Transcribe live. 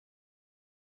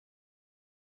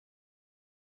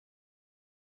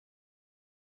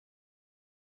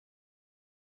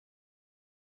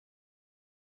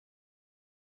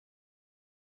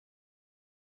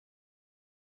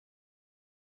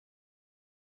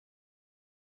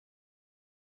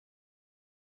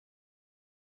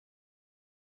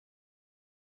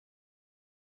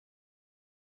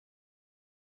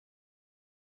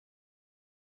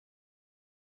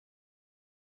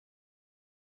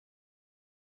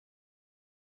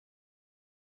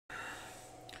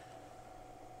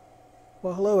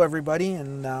Well, hello everybody,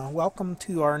 and welcome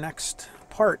to our next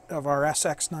part of our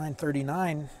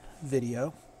SX-939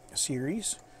 video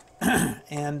series.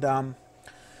 and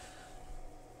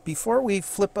before we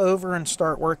flip over and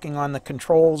start working on the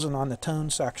controls and on the tone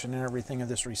section and everything of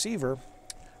this receiver,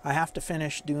 I have to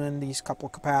finish doing these couple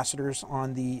capacitors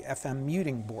on the FM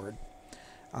muting board,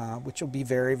 which will be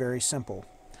very, very simple.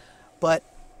 But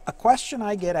a question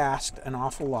I get asked an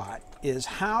awful lot is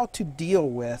how to deal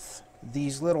with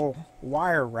these little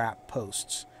wire wrap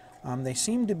posts. They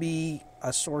seem to be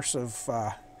a source of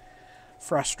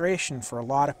frustration for a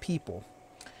lot of people,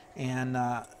 and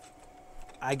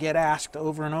I get asked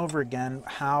over and over again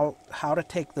how to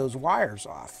take those wires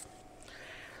off.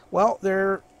 Well,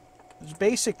 there's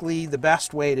basically the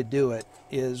best way to do it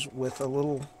is with a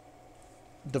little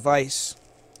device,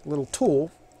 little tool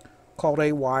called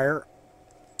a wire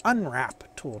unwrap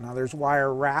tool. Now there's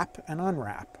wire wrap and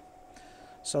unwrap.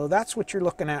 So that's what you're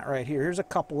looking at right here. Here's a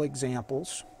couple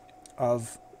examples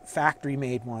of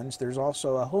factory-made ones. There's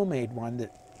also a homemade one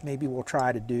that maybe we'll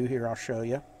try to do here. I'll show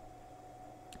you.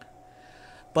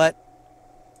 But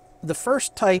the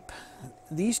first type,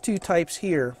 these two types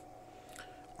here,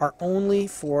 are only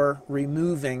for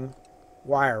removing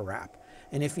wire wrap.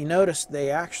 And if you notice, they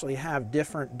actually have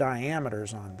different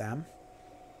diameters on them.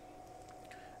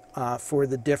 For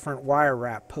the different wire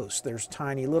wrap posts. There's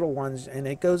tiny little ones, and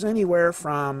it goes anywhere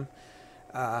from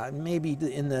maybe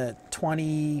in the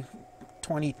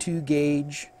 22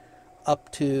 gauge up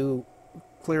to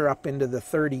clear up into the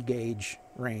 30 gauge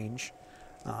range,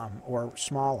 or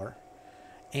smaller.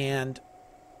 And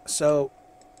so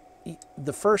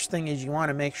the first thing is you want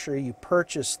to make sure you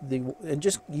purchase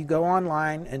you go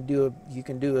online and you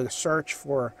can do a search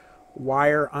for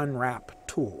wire unwrap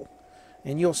tool,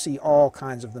 and you'll see all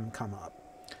kinds of them come up.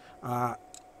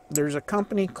 There's a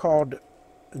company called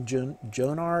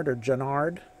Jonard,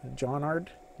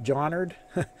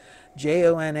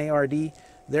 J-O-N-A-R-D.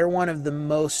 They're one of the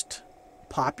most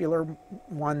popular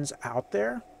ones out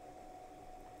there,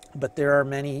 but there are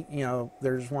many,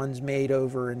 there's ones made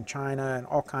over in China and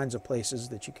all kinds of places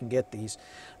that you can get these.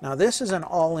 Now this is an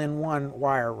all-in-one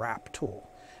wire wrap tool,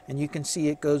 and you can see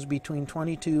it goes between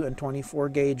 22 and 24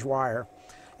 gauge wire.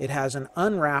 It has an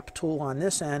unwrap tool on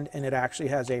this end, and it actually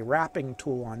has a wrapping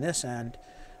tool on this end.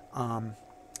 And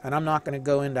I'm not going to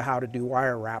go into how to do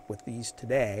wire wrap with these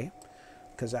today,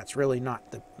 because that's really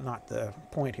not the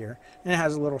point here. And it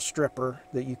has a little stripper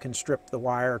that you can strip the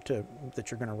wire that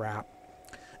you're going to wrap.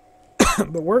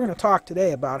 But we're going to talk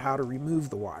today about how to remove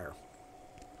the wire.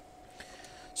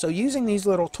 So using these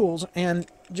little tools, and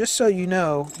just so you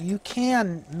know, you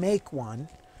can make one,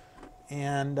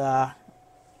 and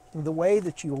the way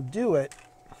that you'll do it,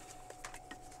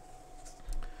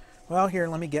 well, here,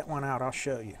 let me get one out. I'll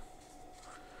show you.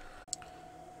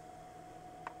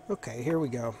 Okay, here we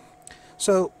go.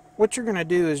 So what you're going to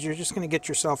do is you're just going to get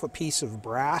yourself a piece of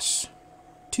brass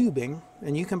tubing,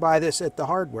 and you can buy this at the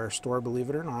hardware store, believe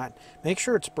it or not. Make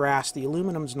sure it's brass. The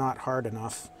aluminum's not hard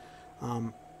enough.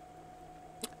 And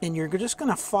you're just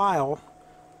going to file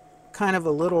kind of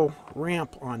a little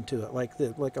ramp onto it, like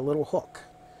a little hook.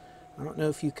 I don't know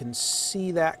if you can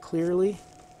see that clearly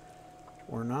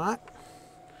or not,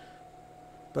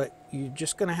 but you're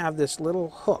just going to have this little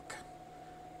hook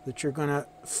that you're going to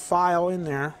file in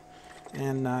there.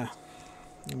 And let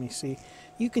me see.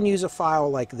 You can use a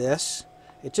file like this.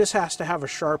 It just has to have a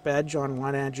sharp edge on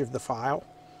one edge of the file.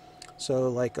 So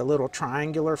like a little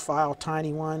triangular file,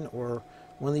 tiny one, or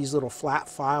one of these little flat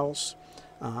files.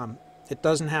 It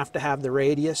doesn't have to have the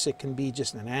radius. It can be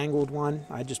just an angled one.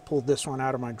 I just pulled this one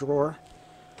out of my drawer.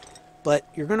 But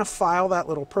you're going to file that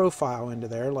little profile into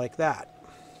there like that.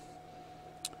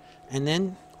 And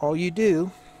then all you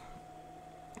do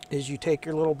is you take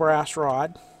your little brass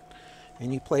rod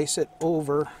and you place it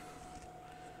over.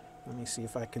 Let me see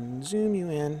if I can zoom you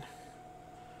in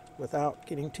without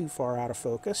getting too far out of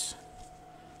focus.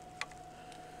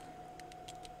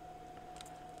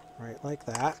 Right like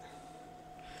that.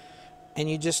 And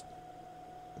you just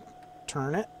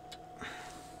turn it,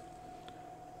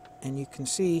 and you can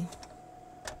see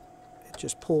it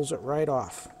just pulls it right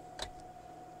off,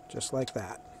 just like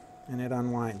that, and it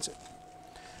unwinds it.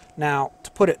 Now,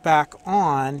 to put it back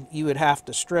on, you would have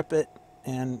to strip it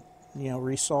and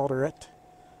resolder it,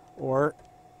 or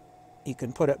you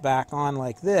can put it back on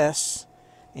like this,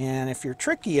 and if you're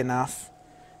tricky enough,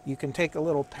 you can take a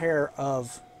little pair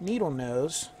of needle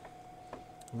nose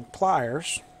and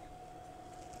pliers,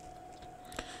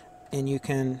 and you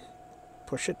can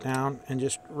push it down and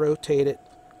just rotate it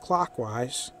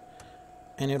clockwise,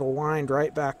 and it'll wind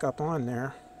right back up on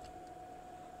there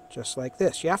just like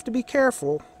this. You have to be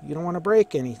careful. You don't want to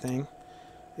break anything.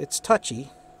 It's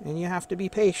touchy and you have to be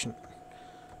patient,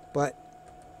 but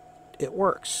it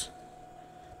works.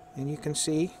 And you can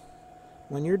see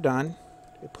when you're done,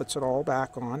 it puts it all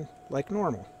back on like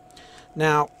normal.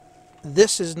 Now,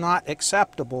 this is not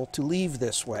acceptable to leave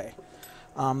this way.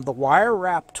 The wire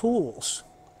wrap tools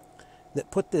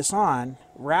that put this on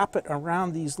wrap it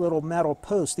around these little metal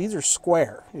posts. These are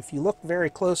square. If you look very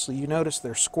closely, you notice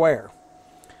they're square.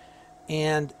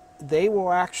 And they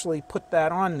will actually put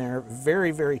that on there very,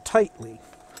 very tightly.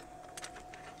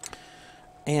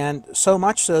 And so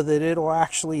much so that it'll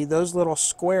actually, those little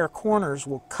square corners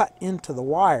will cut into the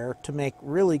wire to make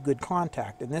really good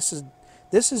contact. And this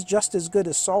is just as good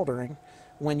as soldering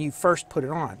when you first put it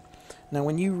on. Now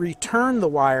when you return the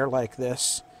wire like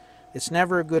this, it's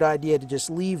never a good idea to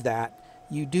just leave that.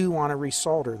 You do want to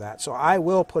resolder that. So I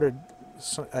will put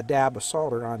a dab of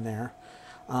solder on there.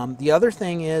 The other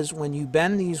thing is when you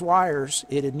bend these wires,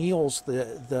 it anneals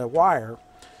the wire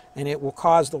and it will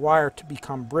cause the wire to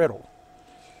become brittle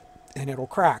and it'll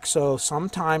crack. So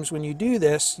sometimes when you do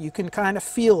this, you can kind of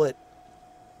feel it.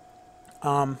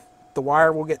 The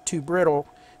wire will get too brittle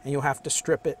and you'll have to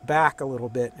strip it back a little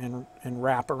bit and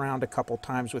wrap around a couple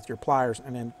times with your pliers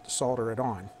and then solder it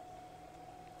on.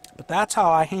 But that's how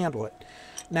I handle it.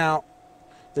 Now,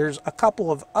 there's a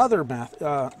couple of other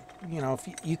methods. You know, if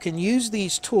you can use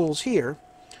these tools here.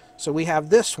 So we have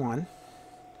this one,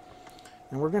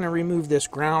 and we're going to remove this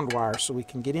ground wire so we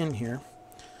can get in here.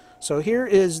 So here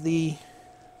is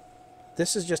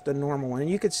this is just a normal one, and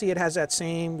you can see it has that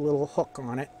same little hook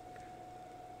on it,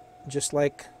 just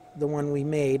like the one we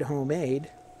made homemade.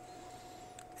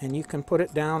 And you can put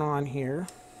it down on here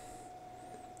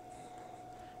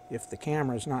if the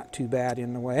camera's not too bad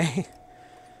in the way.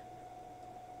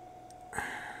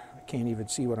 Can't even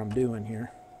see what I'm doing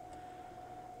here.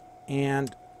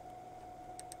 And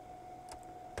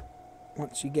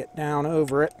once you get down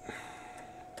over it,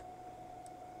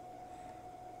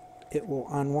 it will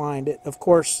unwind it. Of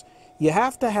course, you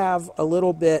have to have a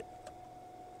little bit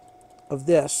of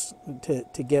this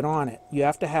to get on it. You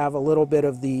have to have a little bit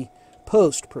of the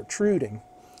post protruding.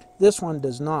 This one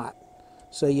does not.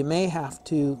 So you may have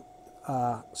to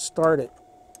start it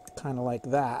kind of like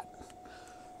that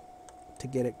to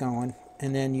get it going,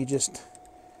 and then you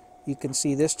can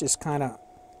see this just kind of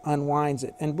unwinds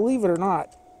it, and believe it or not,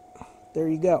 there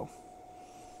you go.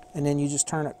 And then you just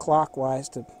turn it clockwise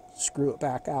to screw it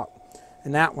back out,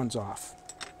 and that one's off.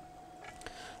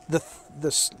 The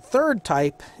third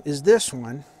type is this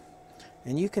one,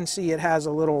 and you can see it has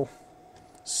a little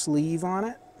sleeve on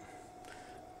it,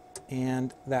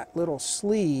 and that little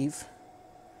sleeve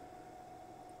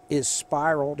is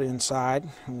spiraled inside.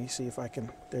 Let me see if I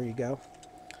can, there you go.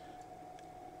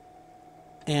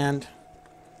 And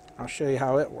I'll show you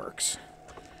how it works.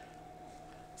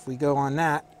 If we go on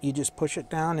that, you just push it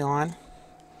down on,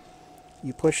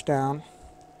 you push down,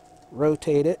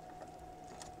 rotate it,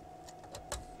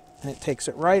 and it takes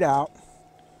it right out.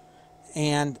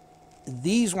 And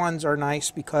these ones are nice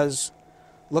because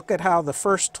look at how the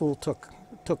first tool took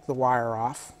the wire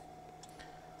off.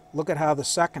 Look at how the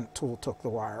second tool took the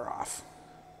wire off.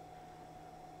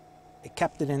 It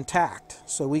kept it intact,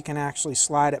 so we can actually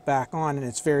slide it back on, and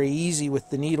it's very easy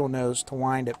with the needle nose to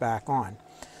wind it back on.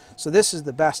 So this is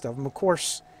the best of them. Of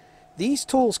course, these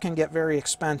tools can get very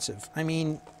expensive. I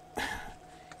mean,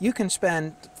 you can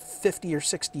spend $50 or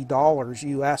 $60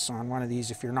 US on one of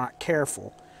these if you're not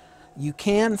careful. You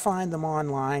can find them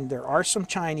online. There are some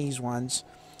Chinese ones.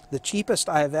 The cheapest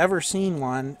I have ever seen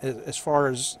one, as far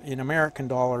as in American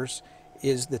dollars,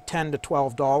 is the $10 to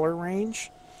 $12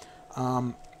 range.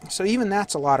 So even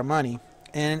that's a lot of money.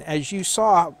 And as you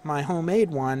saw, my homemade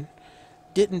one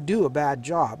didn't do a bad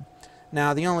job.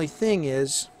 Now the only thing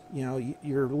is, you know,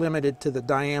 you're limited to the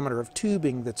diameter of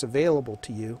tubing that's available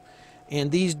to you.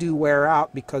 And these do wear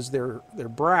out because they're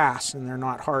brass and they're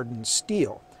not hardened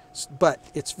steel. But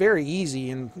it's very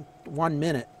easy in 1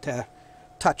 minute to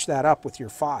touch that up with your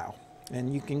file.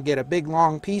 And you can get a big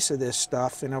long piece of this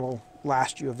stuff and it'll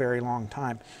last you a very long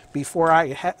time. Before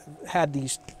I had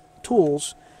these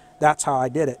tools, that's how I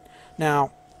did it.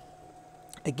 Now,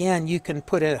 again, you can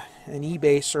put an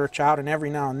eBay search out, and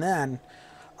every now and then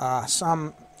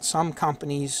some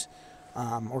companies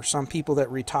or some people that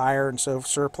retire and so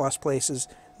surplus places,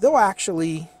 they'll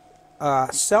actually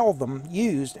sell them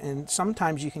used, and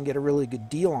sometimes you can get a really good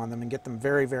deal on them and get them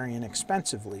very, very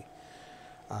inexpensively.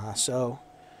 So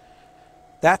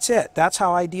that's it. That's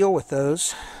how I deal with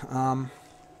those.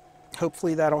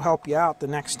 Hopefully that'll help you out the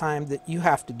next time that you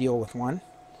have to deal with one.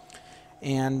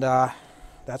 And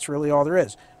that's really all there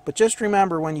is. But just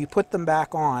remember, when you put them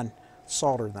back on,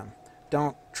 solder them.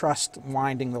 Don't trust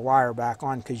winding the wire back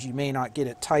on, because you may not get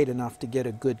it tight enough to get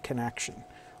a good connection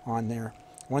on there.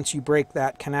 Once you break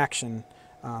that connection,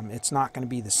 it's not going to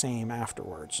be the same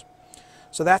afterwards.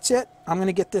 So that's it. I'm going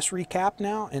to get this recapped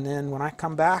now, and then when I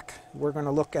come back, we're going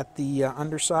to look at the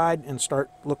underside and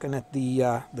start looking at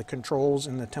the controls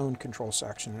and the tone control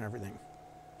section and everything.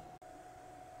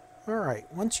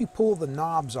 Alright, once you pull the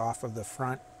knobs off of the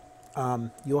front,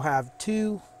 you'll have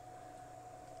two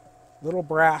little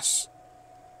brass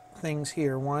things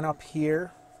here, one up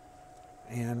here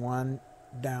and one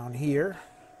down here,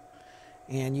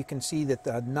 and you can see that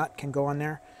the nut can go on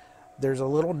there. There's a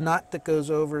little nut that goes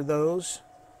over those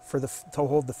to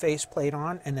hold the faceplate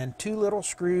on, and then two little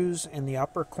screws in the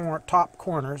top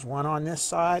corners, one on this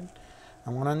side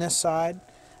and one on this side,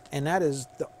 and that is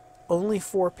the only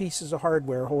 4 pieces of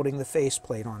hardware holding the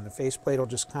faceplate on. The faceplate will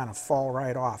just kind of fall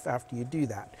right off after you do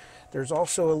that. There's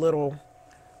also a little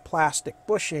plastic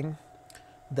bushing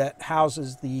that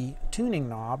houses the tuning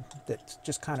knob that's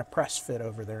just kind of press fit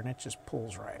over there, and it just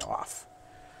pulls right off.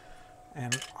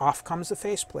 And off comes the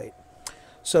faceplate.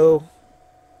 So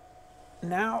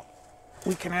now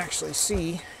we can actually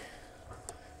see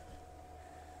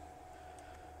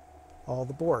all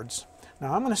the boards.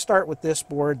 Now I'm going to start with this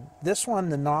board. This one,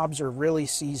 the knobs are really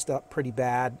seized up pretty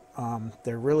bad.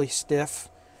 They're really stiff,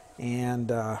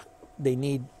 and they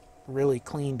need really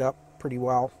cleaned up pretty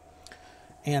well.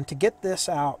 And to get this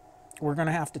out, we're going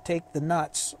to have to take the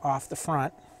nuts off the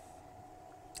front.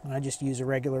 And I just use a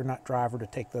regular nut driver to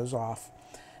take those off.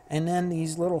 And then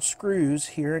these little screws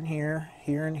here and here,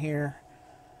 here and here,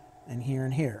 and here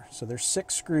and here. So there's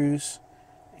 6 screws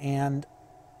and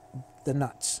the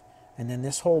nuts. And then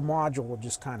this whole module will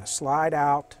just kind of slide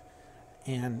out,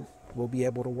 and we'll be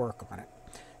able to work on it.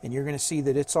 And you're going to see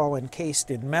that it's all encased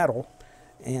in metal,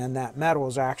 and that metal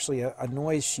is actually a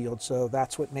noise shield, so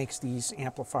that's what makes these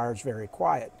amplifiers very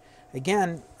quiet.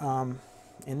 Again,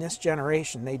 in this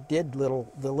generation, they did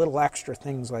the little extra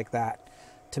things like that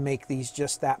to make these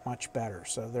just that much better.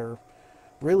 So they're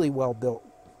really well built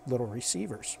little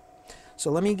receivers. So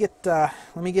let me get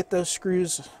those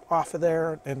screws off of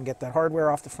there and get that hardware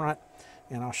off the front,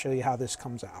 and I'll show you how this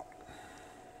comes out.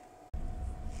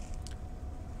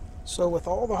 So with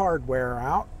all the hardware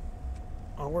out,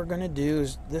 all we're going to do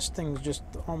is, this thing just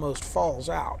almost falls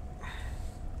out.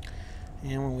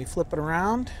 And when we flip it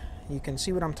around, you can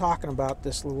see what I'm talking about,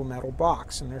 this little metal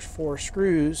box. And there's 4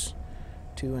 screws,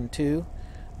 2 and 2,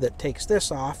 that takes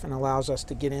this off and allows us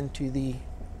to get into the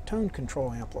tone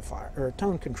control amplifier, or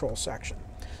tone control section.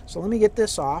 So let me get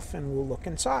this off and we'll look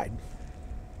inside.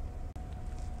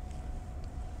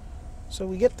 So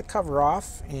we get the cover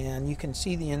off, and you can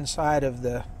see the inside of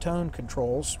the tone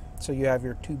controls. So you have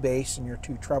your 2 bass and your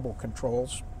 2 treble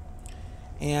controls.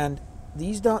 And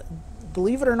these don't,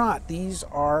 believe it or not, these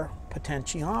are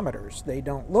potentiometers. They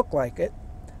don't look like it,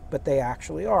 but they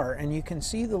actually are. And you can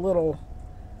see the little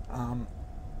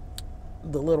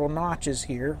notches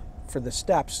here for the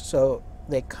steps. So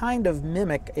they kind of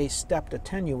mimic a stepped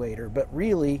attenuator, but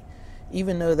really,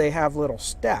 even though they have little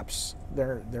steps,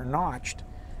 they're notched,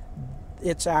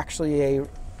 it's actually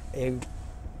a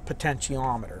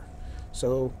potentiometer.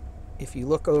 So if you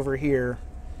look over here,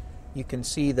 you can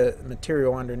see the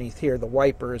material underneath here. The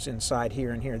wiper is inside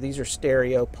here and here. These are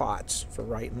stereo pots for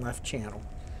right and left channel.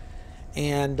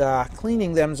 And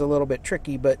cleaning them is a little bit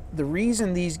tricky, but the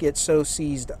reason these get so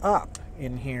seized up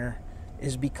in here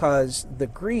is because the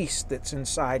grease that's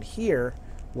inside here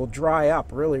will dry up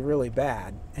really, really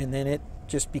bad, and then it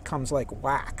just becomes like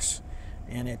wax,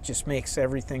 and it just makes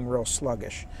everything real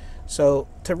sluggish. So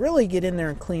to really get in there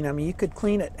and clean, I mean, you could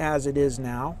clean it as it is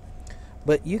now,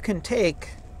 but you can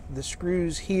take the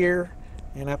screws here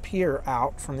and up here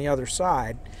out from the other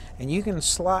side, and you can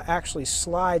actually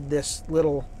slide this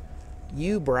little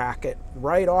U-bracket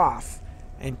right off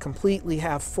and completely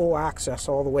have full access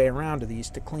all the way around to these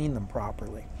to clean them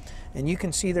properly. And you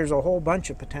can see there's a whole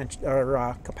bunch of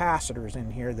capacitors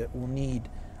in here that we'll need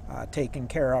taken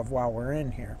care of while we're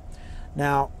in here.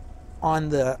 Now, on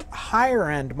the higher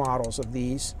end models of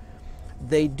these,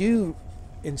 they do,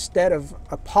 instead of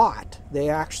a pot, they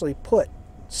actually put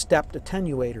stepped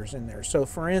attenuators in there. So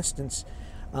for instance,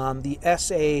 the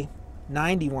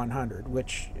SA-9100,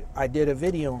 which I did a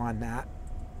video on that,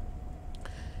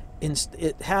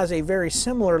 it has a very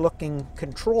similar looking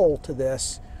control to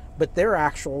this, but they're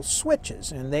actual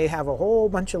switches, and they have a whole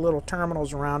bunch of little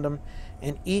terminals around them,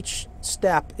 and each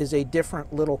step is a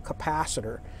different little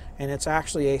capacitor, and it's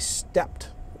actually a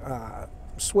stepped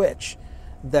switch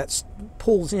that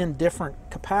pulls in different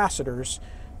capacitors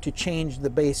to change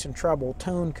the bass and treble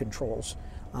tone controls.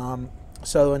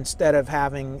 So instead of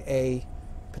having a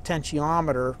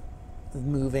potentiometer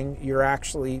moving, you're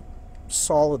actually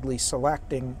solidly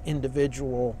selecting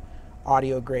individual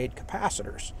audio grade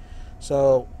capacitors.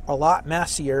 So a lot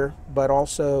messier, but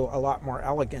also a lot more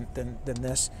elegant than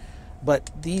this. But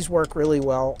these work really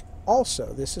well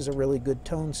also. This is a really good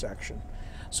tone section.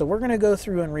 So we're going to go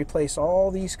through and replace all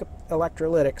these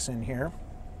electrolytics in here.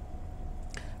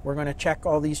 We're going to check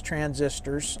all these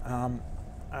transistors.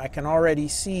 I can already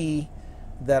see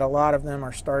that a lot of them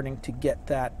are starting to get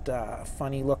that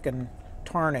funny looking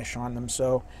tarnish on them.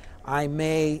 So I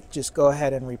may just go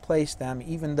ahead and replace them,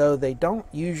 even though they don't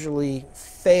usually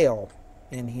fail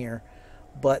in here.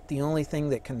 But the only thing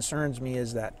that concerns me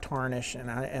is that tarnish, and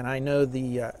I know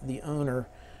the owner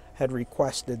had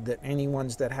requested that any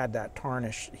ones that had that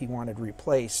tarnish he wanted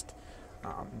replaced,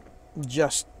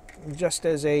 just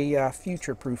as a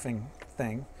future-proofing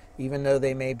thing, even though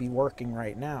they may be working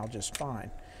right now just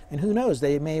fine. And who knows,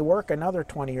 they may work another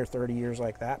 20 or 30 years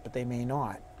like that, but they may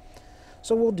not.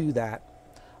 So we'll do that.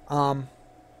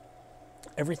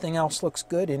 Everything else looks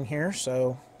good in here,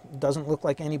 so it doesn't look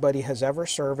like anybody has ever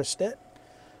serviced it,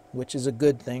 which is a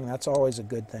good thing. That's always a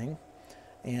good thing.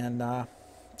 And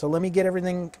so let me get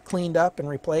everything cleaned up and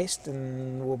replaced,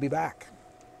 and we'll be back.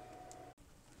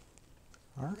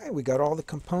 All right, we got all the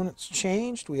components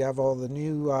changed. We have all the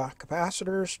new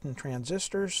capacitors and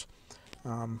transistors.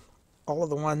 All of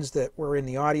the ones that were in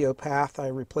the audio path I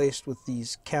replaced with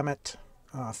these Kemet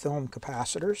film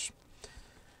capacitors.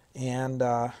 And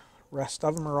rest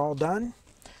of them are all done.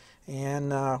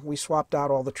 And we swapped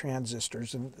out all the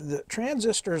transistors. And the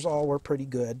transistors all were pretty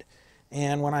good.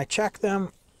 And when I checked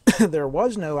them, there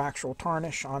was no actual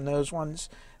tarnish on those ones.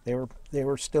 They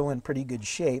were still in pretty good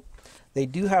shape. They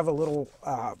do have a little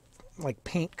like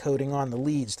paint coating on the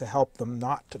leads to help them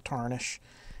not to tarnish.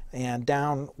 And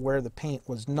down where the paint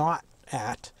was not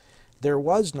at, there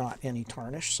was not any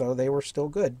tarnish, so they were still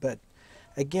good. But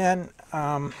again,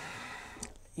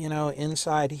 you know,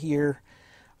 inside here,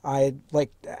 I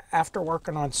like, after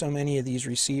working on so many of these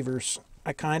receivers,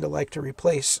 I kind of like to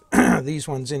replace these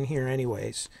ones in here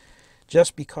anyways,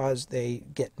 just because they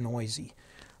get noisy.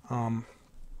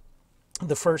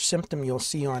 The first symptom you'll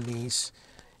see on these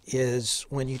is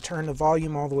when you turn the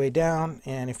volume all the way down,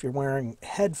 and if you're wearing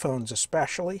headphones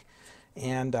especially.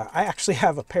 And I actually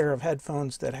have a pair of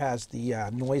headphones that has the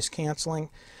noise canceling.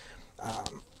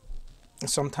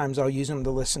 Sometimes I'll use them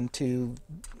to listen to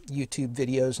YouTube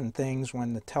videos and things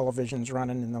when the television's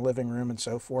running in the living room and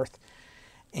so forth.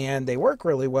 And they work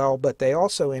really well, but they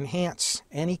also enhance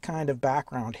any kind of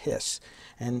background hiss.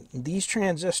 And these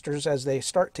transistors, as they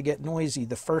start to get noisy,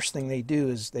 the first thing they do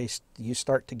is you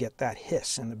start to get that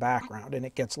hiss in the background, and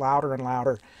it gets louder and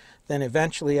louder. Then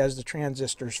eventually, as the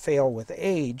transistors fail with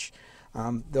age,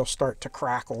 they'll start to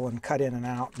crackle and cut in and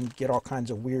out and get all kinds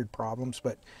of weird problems.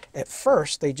 But at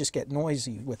first, they just get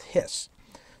noisy with hiss.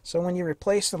 So when you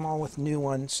replace them all with new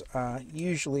ones,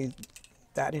 usually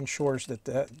that ensures that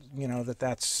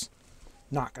that's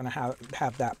not going to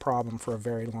have that problem for a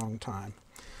very long time.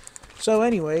 So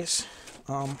anyways,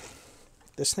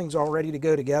 this thing's all ready to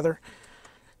go together.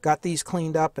 Got these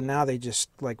cleaned up, and now they just,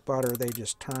 like butter, they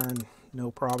just turn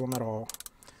no problem at all,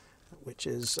 which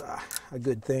is a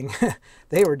good thing.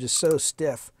 They were just so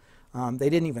stiff. They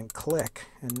didn't even click,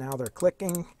 and now they're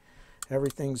clicking.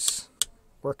 Everything's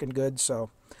working good, so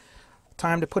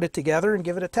time to put it together and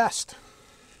give it a test.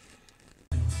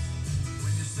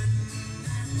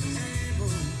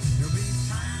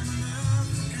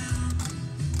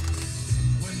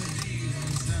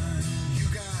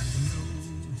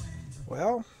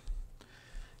 Well,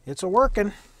 it's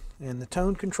a-working, and the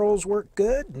tone controls work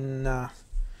good, and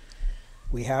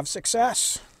we have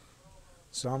success.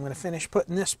 So I'm going to finish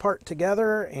putting this part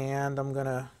together, and I'm going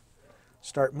to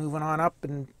start moving on up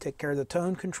and take care of the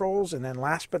tone controls. And then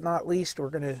last but not least, we're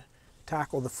going to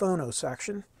tackle the phono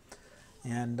section.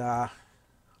 And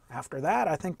after that,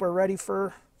 I think we're ready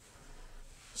for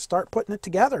start putting it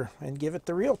together and give it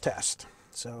the real test.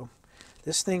 So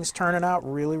this thing's turning out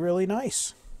really, really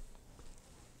nice.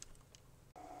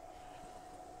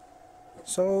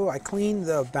 So I cleaned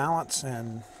the balance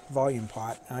and volume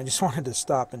pot, and I just wanted to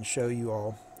stop and show you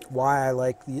all why I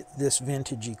like this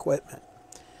vintage equipment.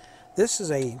 This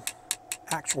is a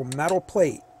actual metal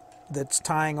plate that's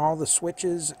tying all the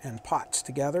switches and pots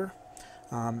together.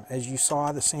 As you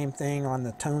saw, the same thing on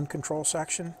the tone control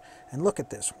section. And look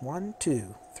at this, 1,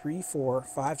 2, 3, 4,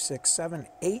 5, 6, 7,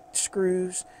 8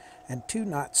 screws and 2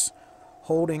 nuts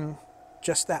holding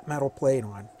just that metal plate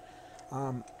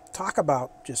on. Talk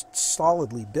about just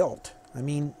solidly built. I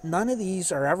mean, none of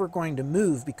these are ever going to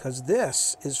move because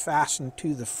this is fastened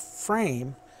to the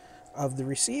frame of the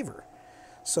receiver.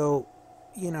 So,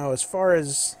 you know, as far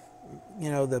as, you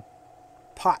know, the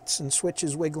pots and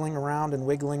switches wiggling around and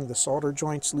wiggling the solder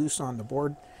joints loose on the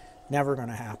board. Never going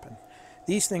to happen.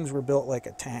 These things were built like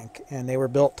a tank, and they were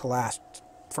built to last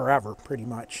forever, pretty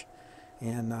much.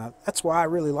 And that's why I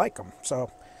really like them.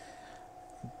 So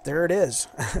there it is.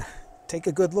 Take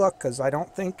a good look, because I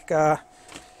don't think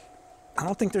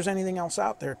there's anything else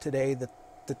out there today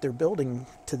that they're building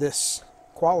to this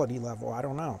quality level. I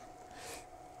don't know.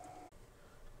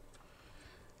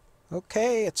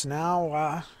 Okay, it's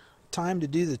now time to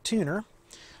do the tuner.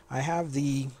 I have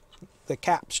the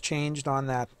caps changed on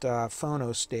that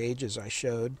phono stage, as I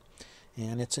showed,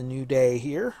 and it's a new day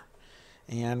here,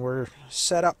 and we're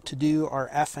set up to do our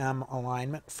FM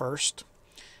alignment first.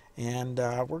 And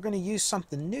we're going to use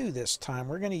something new this time.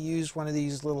 We're going to use one of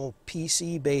these little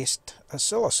PC-based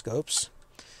oscilloscopes,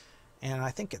 and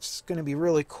I think it's going to be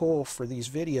really cool for these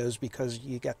videos because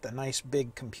you get the nice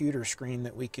big computer screen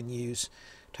that we can use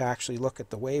to actually look at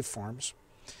the waveforms.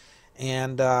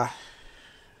 And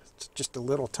it's just a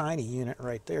little tiny unit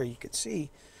right there, you could see.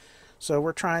 So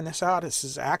we're trying this out. This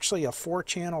is actually a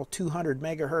 4-channel 200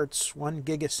 megahertz 1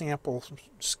 gigasample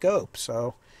scope,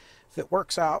 so if it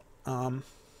works out,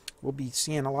 we'll be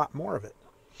seeing a lot more of it.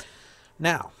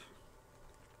 Now,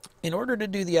 in order to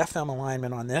do the FM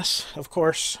alignment on this, of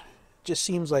course, it just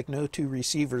seems like no two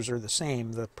receivers are the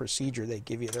same. The procedure they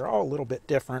give you, they're all a little bit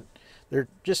different. They're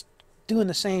just doing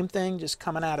the same thing, just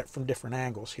coming at it from different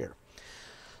angles here.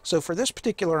 So for this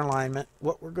particular alignment,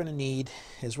 what we're going to need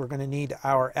is we're going to need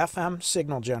our FM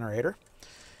signal generator,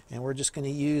 and we're just going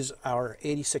to use our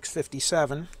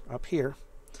 8657 up here.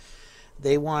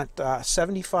 They want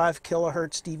 75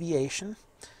 kilohertz deviation.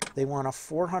 They want a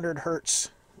 400 hertz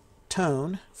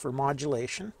tone for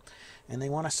modulation, and they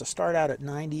want us to start out at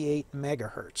 98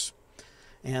 megahertz.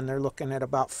 And they're looking at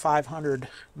about 500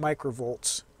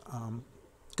 microvolts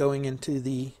going into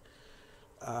the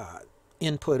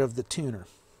input of the tuner.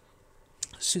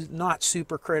 Not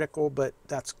super critical, but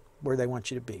that's where they want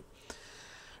you to be.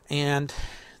 And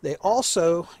they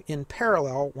also, in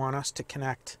parallel, want us to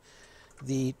connect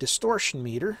the distortion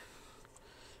meter.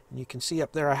 And you can see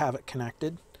up there I have it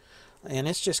connected, and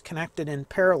it's just connected in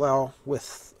parallel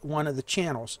with one of the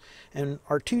channels. And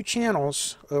our 2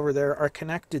 channels over there are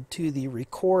connected to the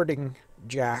recording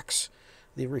jacks,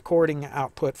 the recording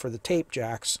output for the tape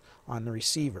jacks on the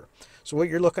receiver. So what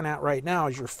you're looking at right now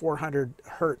is your 400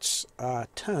 hertz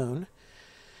tone,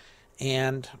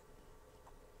 and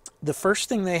the first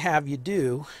thing they have you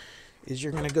do is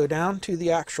you're going to go down to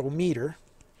the actual meter.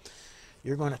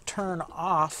 You're going to turn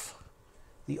off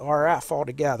the RF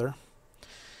altogether,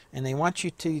 and they want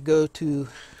you to go to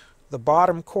the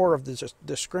bottom core of the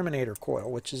discriminator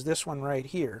coil, which is this one right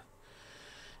here.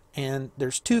 And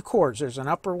there's 2 cores. There's an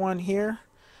upper one here,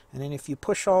 and then if you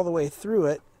push all the way through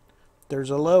it, there's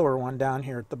a lower one down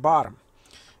here at the bottom.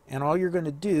 And all you're going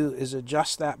to do is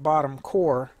adjust that bottom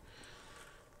core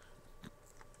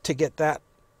to get that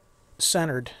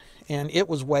centered. And it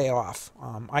was way off.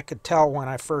 I could tell when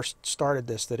I first started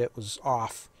this that it was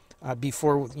off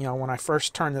before, when I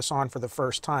first turned this on for the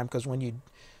first time, because when you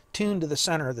tune to the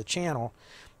center of the channel,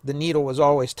 the needle was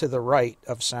always to the right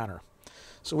of center.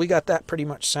 So we got that pretty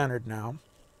much centered now.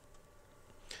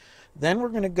 Then we're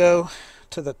going to go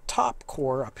to the top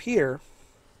core up here.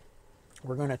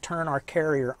 We're going to turn our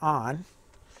carrier on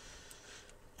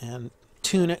and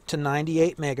tune it to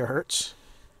 98 megahertz.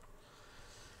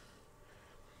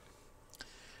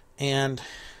 And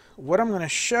what I'm going to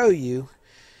show you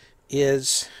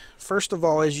is, first of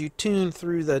all, as you tune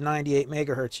through the 98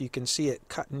 megahertz, you can see it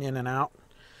cutting in and out.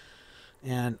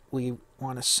 And we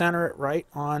want to center it right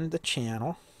on the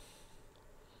channel,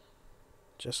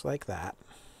 just like that.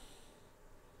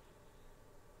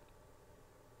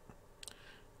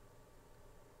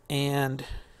 And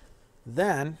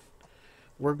then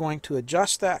we're going to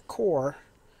adjust that core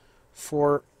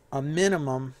for a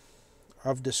minimum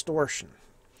of distortion.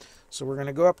 So we're going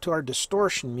to go up to our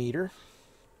distortion meter,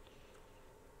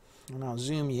 and I'll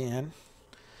zoom you in,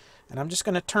 and I'm just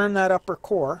going to turn that upper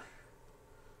core,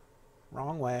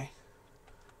 wrong way,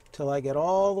 till I get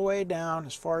all the way down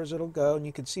as far as it'll go. And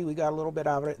you can see we got a little bit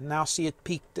of it, and now see it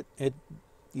peaked.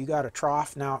 You got a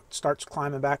trough, now it starts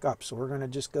climbing back up. So we're going to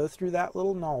just go through that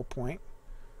little null point,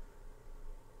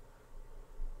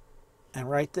 and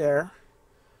right there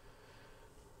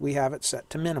we have it set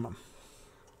to minimum.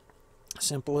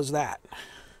 Simple as that.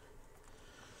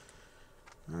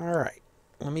 Alright,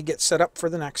 let me get set up for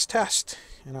the next test,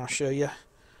 and I'll show you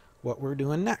what we're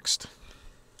doing next.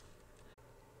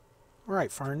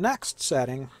 Alright, for our next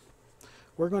setting,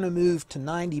 we're going to move to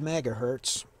 90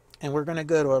 megahertz, and we're going to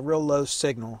go to a real low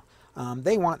signal.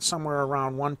 They want somewhere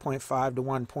around 1.5 to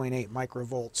 1.8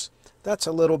 microvolts. That's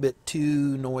a little bit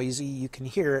too noisy. You can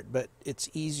hear it, but it's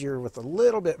easier with a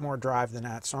little bit more drive than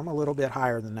that, so I'm a little bit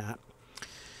higher than that.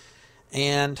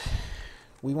 And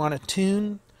we want to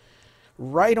tune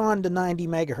right on to 90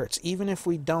 megahertz. Even if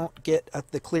we don't get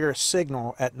the clearest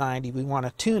signal at 90, we want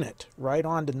to tune it right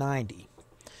on to 90.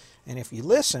 And if you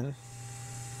listen,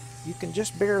 you can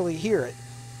just barely hear it,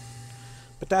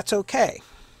 but that's okay.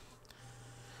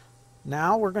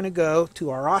 Now we're going to go to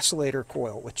our oscillator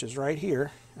coil, which is right here,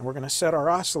 and we're going to set our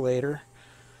oscillator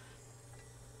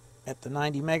at the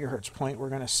 90 megahertz point. We're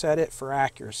going to set it for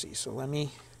accuracy. So let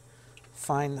me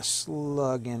find the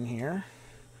slug in here.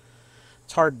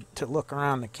 It's hard to look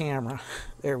around the camera.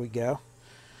 There we go.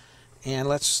 And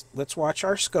let's watch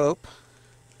our scope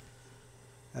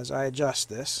as I adjust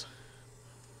this.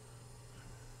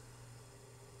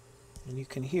 And you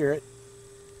can hear it.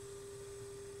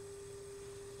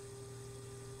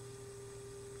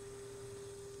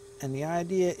 And the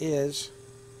idea is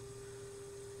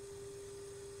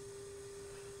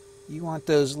you want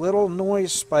those little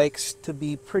noise spikes to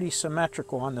be pretty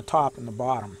symmetrical on the top and the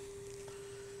bottom,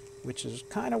 which is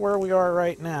kind of where we are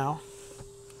right now.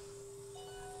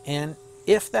 And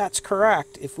if that's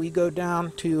correct, if we go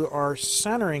down to our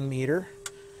centering meter,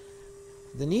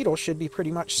 the needle should be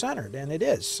pretty much centered, and it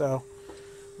is. So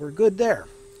we're good there.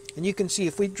 And you can see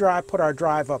if we put our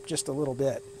drive up just a little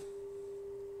bit,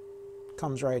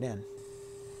 comes right in.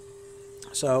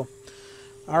 So,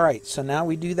 all right, so now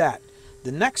we do that.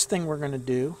 The next thing we're going to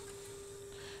do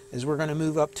is we're going to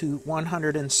move up to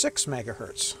 106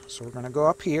 megahertz. So we're going to go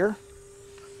up here,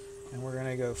 and we're going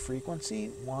to go frequency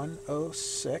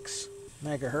 106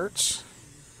 megahertz.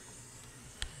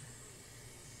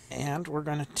 And we're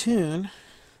going to tune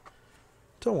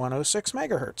to 106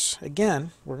 megahertz.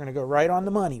 Again, we're going to go right on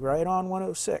the money, right on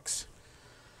 106.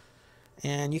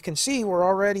 And you can see we're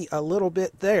already a little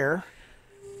bit there.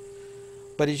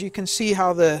 But as you can see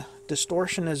how the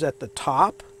distortion is at the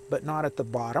top, but not at the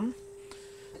bottom,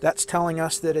 that's telling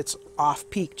us that it's off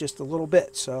peak just a little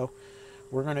bit. So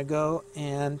we're going to go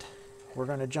and we're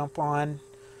going to jump on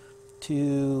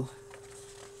to,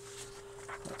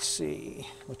 let's see,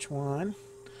 which one?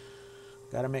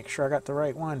 Got to make sure I got the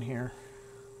right one here.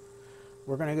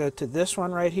 We're going to go to this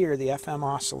one right here, the FM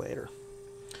oscillator.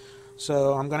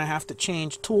 So I'm going to have to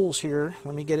change tools here.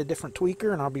 Let me get a different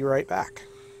tweaker and I'll be right back.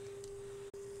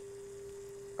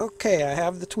 Okay, I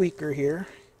have the tweaker here.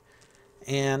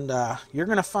 And you're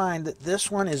going to find that this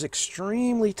one is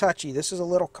extremely touchy. This is a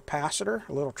little capacitor,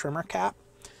 a little trimmer cap.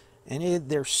 And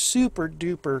they're super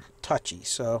duper touchy.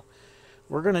 So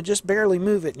we're going to just barely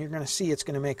move it and you're going to see it's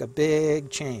going to make a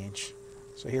big change.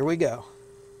 So here we go.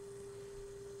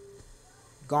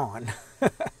 Gone.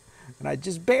 And I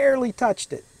just barely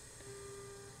touched it.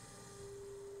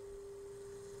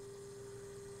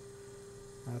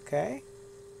 Okay,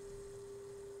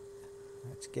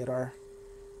 let's get our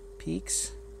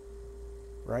peaks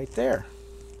right there.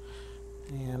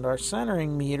 And our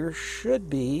centering meter should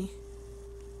be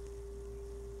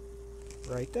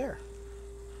right there.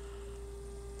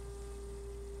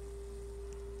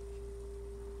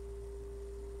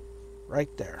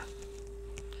 Right there.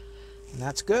 And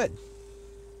that's good.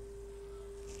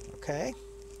 Okay,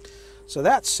 so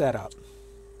that's set up.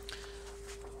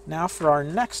 Now for our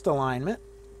next alignment,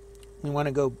 we want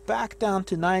to go back down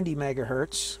to 90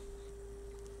 megahertz,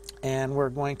 and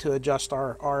we're going to adjust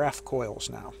our RF coils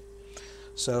now.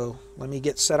 So let me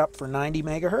get set up for 90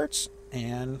 megahertz,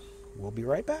 and we'll be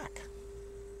right back.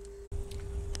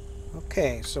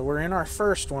 Okay, so we're in our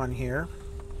first one here,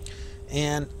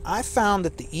 and I found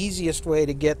that the easiest way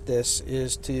to get this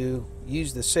is to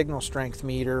use the signal strength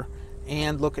meter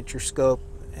and look at your scope.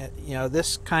 You know,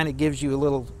 this kind of gives you a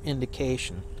little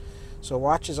indication. So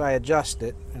watch as I adjust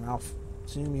it, and I'll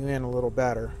zoom you in a little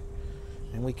better,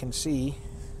 and we can see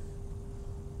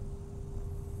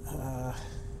that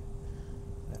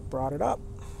brought it up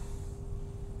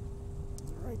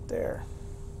right there.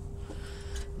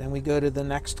 Then we go to the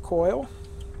next coil.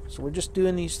 So we're just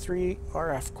doing these 3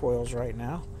 RF coils right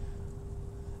now,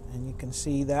 and you can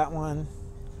see that one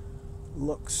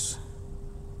looks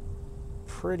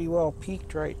pretty well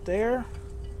peaked right there.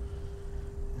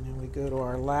 And then we go to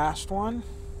our last one.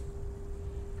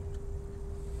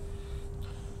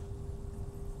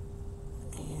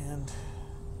 And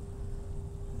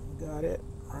we got it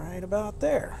right about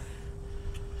there.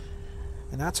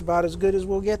 And that's about as good as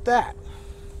we'll get that.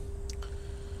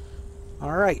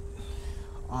 All right,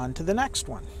 on to the next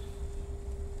one.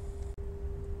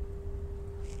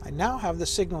 I now have the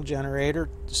signal generator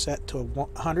set to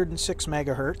 106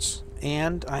 megahertz,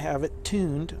 and I have it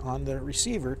tuned on the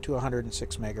receiver to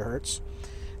 106 megahertz.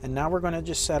 And now we're going to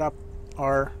just set up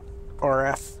our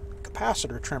RF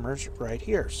capacitor trimmers right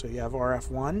here. So you have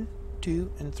RF 1,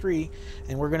 2, and 3,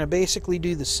 and we're going to basically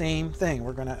do the same thing.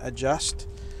 We're going to adjust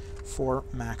for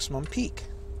maximum peak.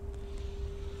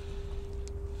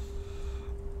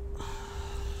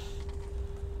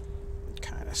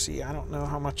 See, I don't know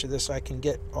how much of this I can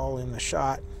get all in the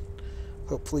shot.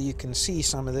 Hopefully you can see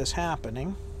some of this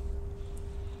happening.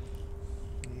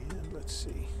 And let's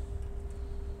see.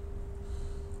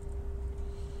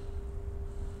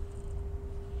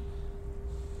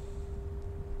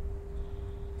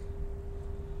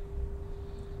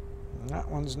 And that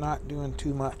one's not doing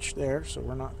too much there, so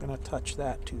we're not going to touch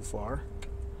that too far.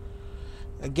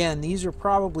 Again, these are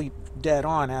probably dead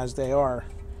on as they are,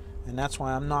 and that's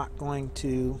why I'm not going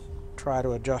to try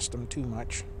to adjust them too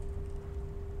much.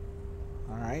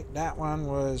 Alright, that one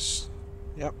was,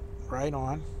 yep, right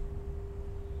on.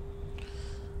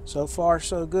 So far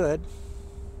so good.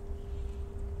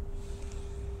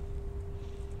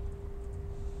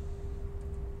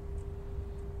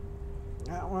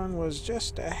 That one was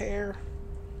just a hair.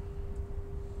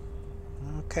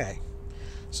 Okay,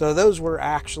 so those were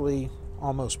actually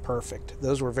almost perfect.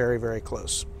 Those were very, very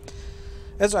close,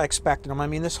 as I expected them. I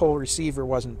mean, this whole receiver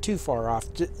wasn't too far off.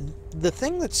 The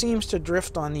thing that seems to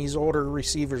drift on these older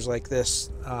receivers like this,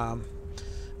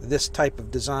 this type of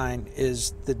design,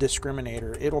 is the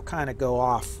discriminator. It'll kind of go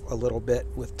off a little bit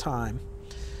with time.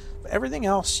 But everything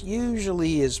else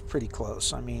usually is pretty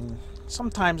close. I mean,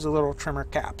 sometimes the little trimmer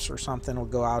caps or something will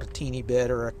go out a teeny bit,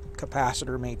 or a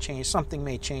capacitor may change, something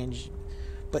may change,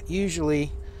 but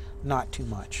usually not too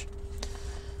much.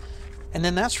 And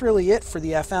then that's really it for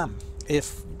the FM.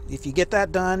 If you get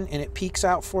that done and it peaks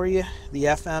out for you, the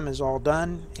FM is all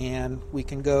done, and we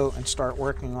can go and start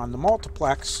working on the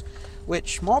multiplex,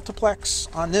 which multiplex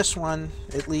on this one,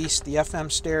 at least the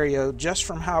FM stereo, just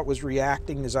from how it was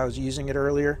reacting as I was using it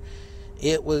earlier,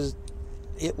 it was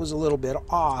a little bit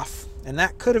off, and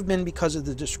that could have been because of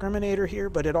the discriminator here,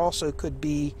 but it also could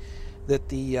be that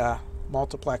the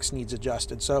multiplex needs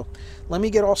adjusted. So let me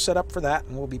get all set up for that,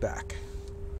 and we'll be back.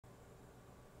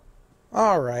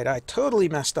 Alright, I totally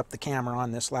messed up the camera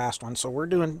on this last one, so we're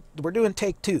doing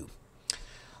take 2.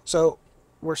 So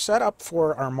we're set up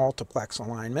for our multiplex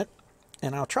alignment,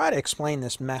 and I'll try to explain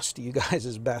this mess to you guys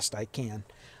as best I can.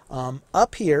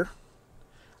 Up here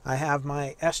I have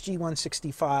my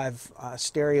SG-165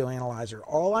 stereo analyzer.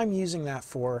 All I'm using that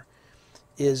for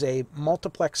is a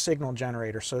multiplex signal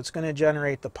generator. So it's going to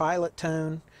generate the pilot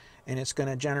tone, and it's going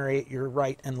to generate your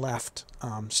right and left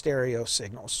stereo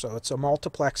signals. So it's a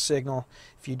multiplex signal.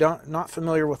 If you're not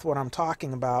familiar with what I'm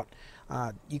talking about,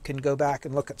 you can go back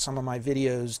and look at some of my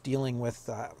videos dealing with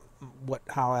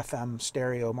how FM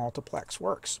stereo multiplex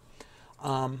works.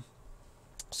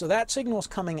 So that signal is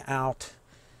coming out,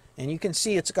 and you can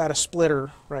see it's got a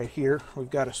splitter right here. We've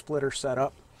got a splitter set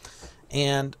up,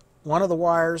 and one of the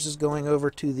wires is going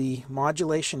over to the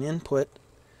modulation input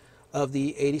of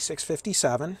the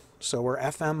 8657. So we're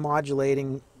FM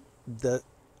modulating the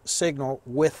signal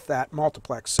with that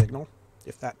multiplex signal,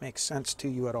 if that makes sense to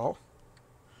you at all.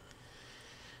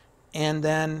 And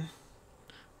then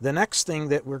the next thing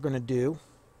that we're going to do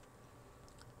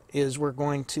is we're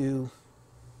going to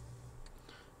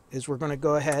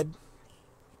go ahead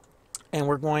and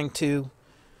we're going to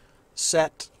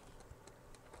set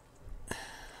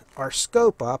our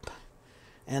scope up,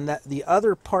 and that the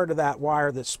other part of that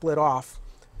wire that's split off,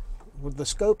 the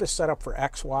scope is set up for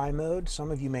XY mode.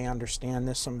 Some of you may understand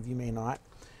this, some of you may not.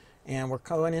 And we're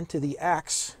going into the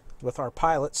X with our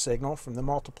pilot signal from the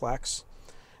multiplex,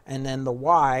 and then the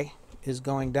Y is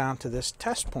going down to this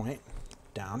test point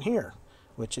down here,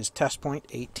 which is test point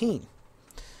 18.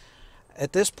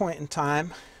 At this point in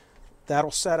time,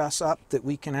 that'll set us up that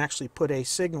we can actually put a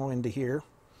signal into here,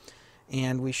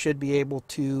 and we should be able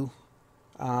to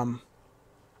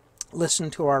listen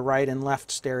to our right and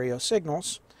left stereo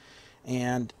signals.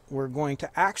 And we're going to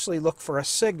actually look for a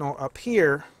signal up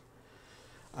here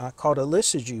called a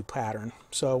Lissajous pattern.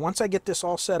 So once I get this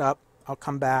all set up, I'll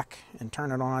come back and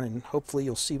turn it on, and hopefully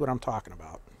you'll see what I'm talking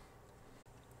about.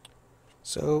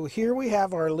 So here we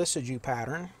have our Lissajous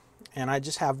pattern, and I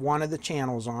just have one of the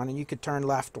channels on, and you could turn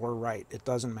left or right, it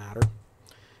doesn't matter.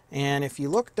 And if you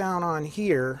look down on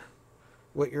here,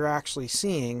 what you're actually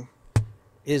seeing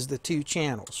is the two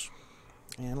channels.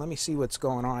 And let me see what's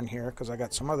going on here, because I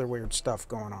got some other weird stuff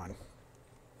going on.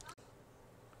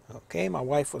 Okay, my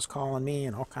wife was calling me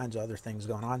and all kinds of other things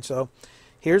going on. So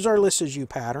here's our Lissajous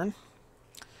pattern.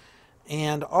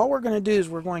 And all we're going to do is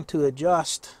we're going to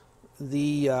adjust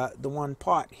the one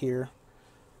pot here.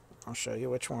 I'll show you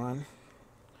which one.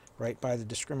 Right by the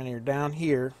discriminator down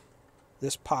here,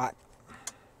 this pot.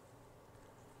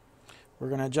 We're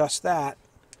going to adjust that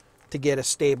to get a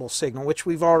stable signal, which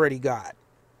we've already got.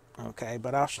 Okay,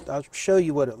 but I'll show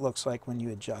you what it looks like when you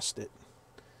adjust it.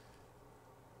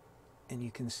 And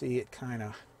you can see it kind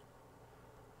of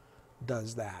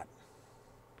does that.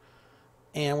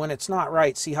 And when it's not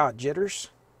right, see how it jitters?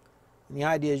 And the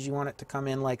idea is you want it to come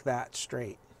in like that,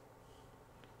 straight.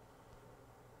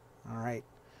 All right.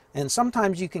 And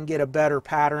sometimes you can get a better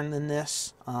pattern than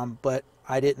this, but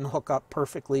I didn't hook up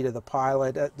perfectly to the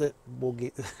pilot.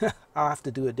 I'll have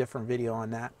to do a different video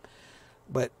on that,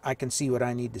 but I can see what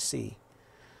I need to see.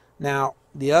 Now,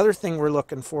 the other thing we're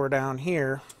looking for down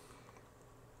here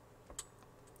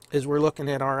is we're looking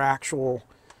at our actual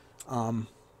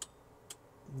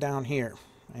down here,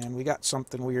 and we got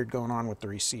something weird going on with the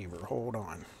receiver. Hold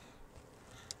on.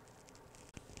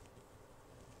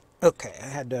 Okay, I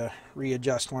had to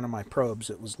readjust one of my probes.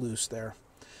 It was loose there.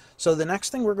 So the next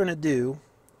thing we're going to do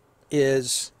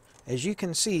is, as you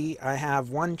can see, I have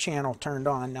one channel turned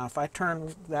on. Now if I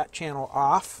turn that channel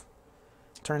off,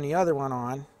 turn the other one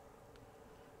on,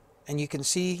 and you can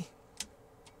see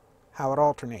how it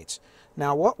alternates.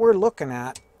 Now what we're looking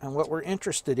at and what we're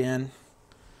interested in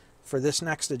for this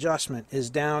next adjustment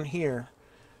is down here.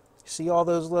 See all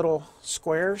those little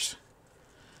squares?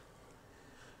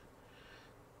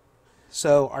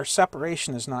 So our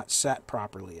separation is not set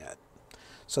properly yet.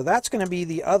 So that's going to be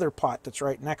the other pot that's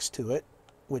right next to it,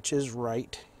 which is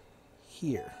right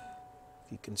here,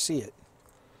 if you can see it.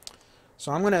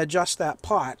 So I'm going to adjust that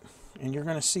pot, and you're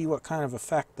going to see what kind of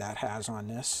effect that has on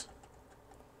this.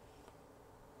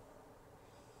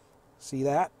 See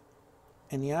that?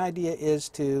 And the idea is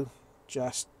to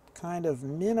just kind of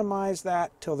minimize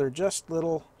that till they're just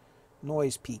little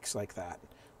noise peaks like that.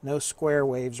 No square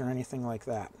waves or anything like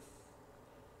that.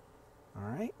 All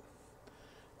right,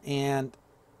 and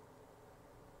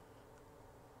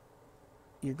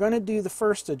you're going to do the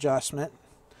first adjustment,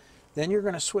 then you're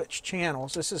going to switch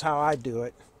channels. This is how I do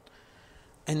it,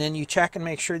 and then you check and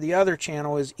make sure the other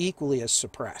channel is equally as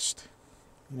suppressed.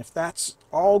 And if that's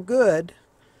all good,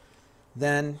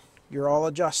 then you're all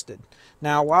adjusted.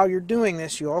 Now while you're doing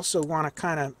this, you also want to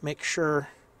kind of make sure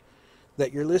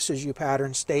that your Lissajous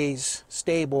pattern stays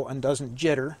stable and doesn't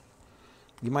jitter.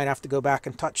 You might have to go back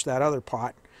and touch that other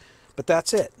pot, but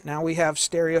that's it. Now we have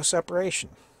stereo separation.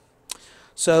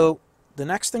 So the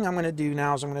next thing I'm going to do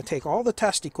now is I'm going to take all the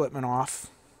test equipment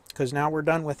off, because now we're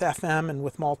done with FM and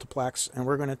with multiplex, and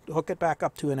we're going to hook it back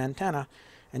up to an antenna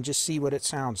and just see what it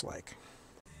sounds like.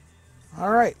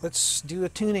 All right, let's do a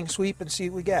tuning sweep and see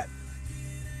what we get.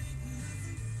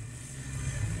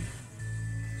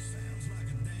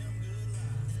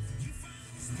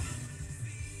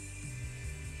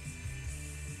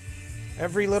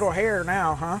 Every little hair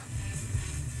now, huh?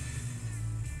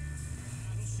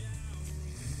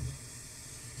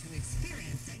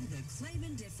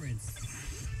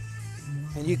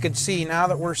 And you can see now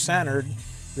that we're centered,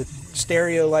 the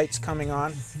stereo light's coming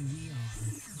on.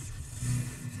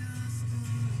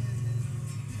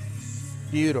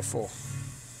 Beautiful.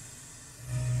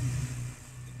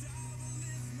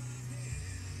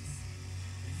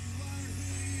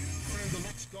 For the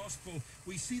next gospel,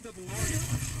 we see that the Lord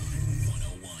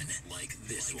 101, like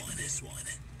this one.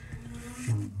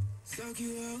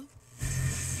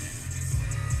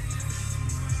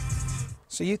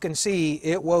 So you can see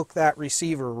it woke that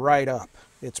receiver right up.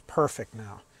 It's perfect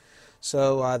now.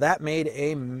 So that made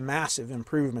a massive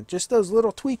improvement. Just those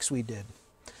little tweaks we did.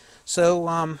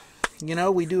 So, you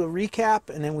know, we do a recap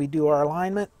and then we do our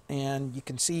alignment, and you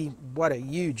can see what a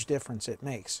huge difference it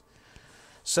makes.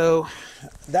 So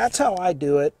that's how I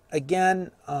do it.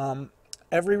 Again,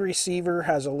 every receiver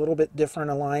has a little bit different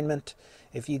alignment.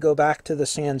 If you go back to the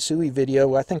Sansui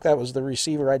video, I think that was the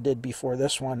receiver I did before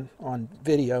this one on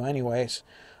video anyways,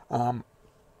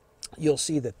 you'll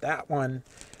see that that one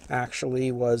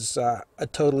actually was a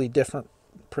totally different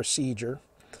procedure.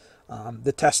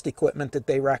 The test equipment that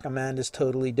they recommend is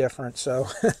totally different. So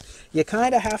you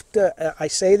kind of have to, I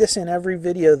say this in every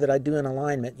video that I do in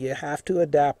alignment, you have to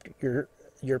adapt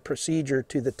your procedure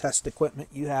to the test equipment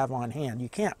you have on hand. You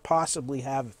can't possibly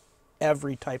have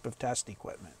every type of test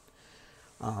equipment.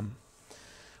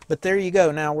 But there you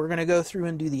go. Now we're going to go through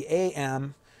and do the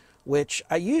AM, which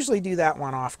I usually do that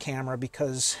one off camera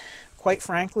because, quite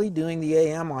frankly, doing the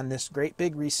AM on this great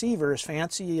big receiver, as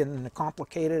fancy and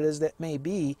complicated as that may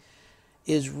be,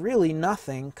 is really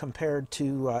nothing compared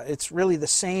to, it's really the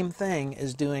same thing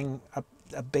as doing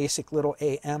a basic little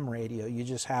AM radio. You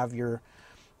just have your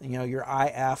you know, your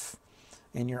IF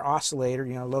and your oscillator,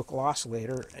 you know, local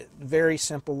oscillator. Very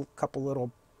simple, couple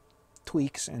little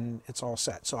tweaks and it's all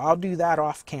set. So I'll do that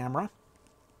off camera,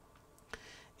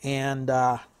 and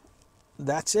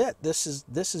that's it. This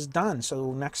is done.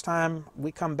 So next time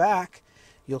we come back,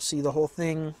 you'll see the whole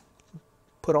thing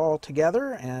put all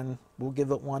together, and we'll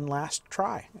give it one last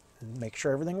try and make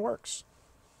sure everything works.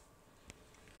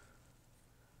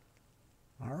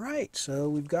 All right, so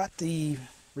we've got the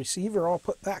receiver all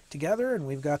put back together, and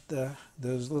we've got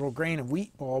those little grain of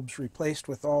wheat bulbs replaced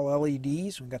with all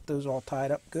LEDs. We've got those all tied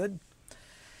up good.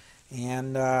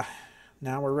 And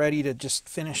now we're ready to just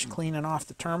finish cleaning off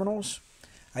the terminals.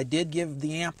 I did give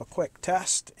the amp a quick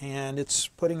test, and it's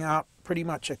putting out pretty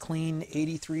much a clean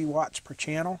 83 watts per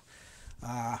channel.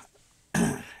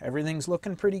 Everything's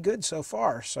looking pretty good so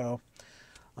far. So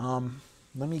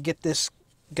let me get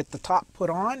the top put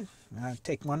on.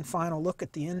 Take one final look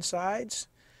at the insides,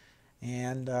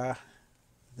 and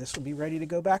this will be ready to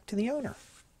go back to the owner.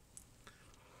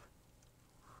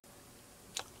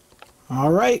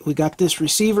 All right, we got this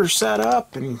receiver set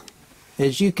up, and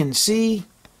as you can see,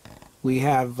 we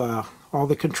have all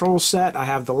the controls set. I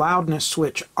have the loudness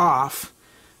switch off.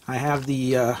 I have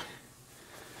the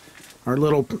our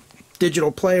little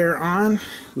digital player on.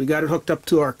 We got it hooked up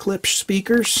to our Klipsch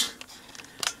speakers.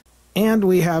 And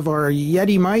we have our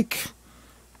Yeti mic,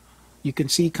 you can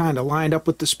see, kind of lined up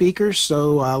with the speakers.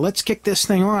 So let's kick this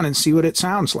thing on and see what it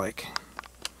sounds like.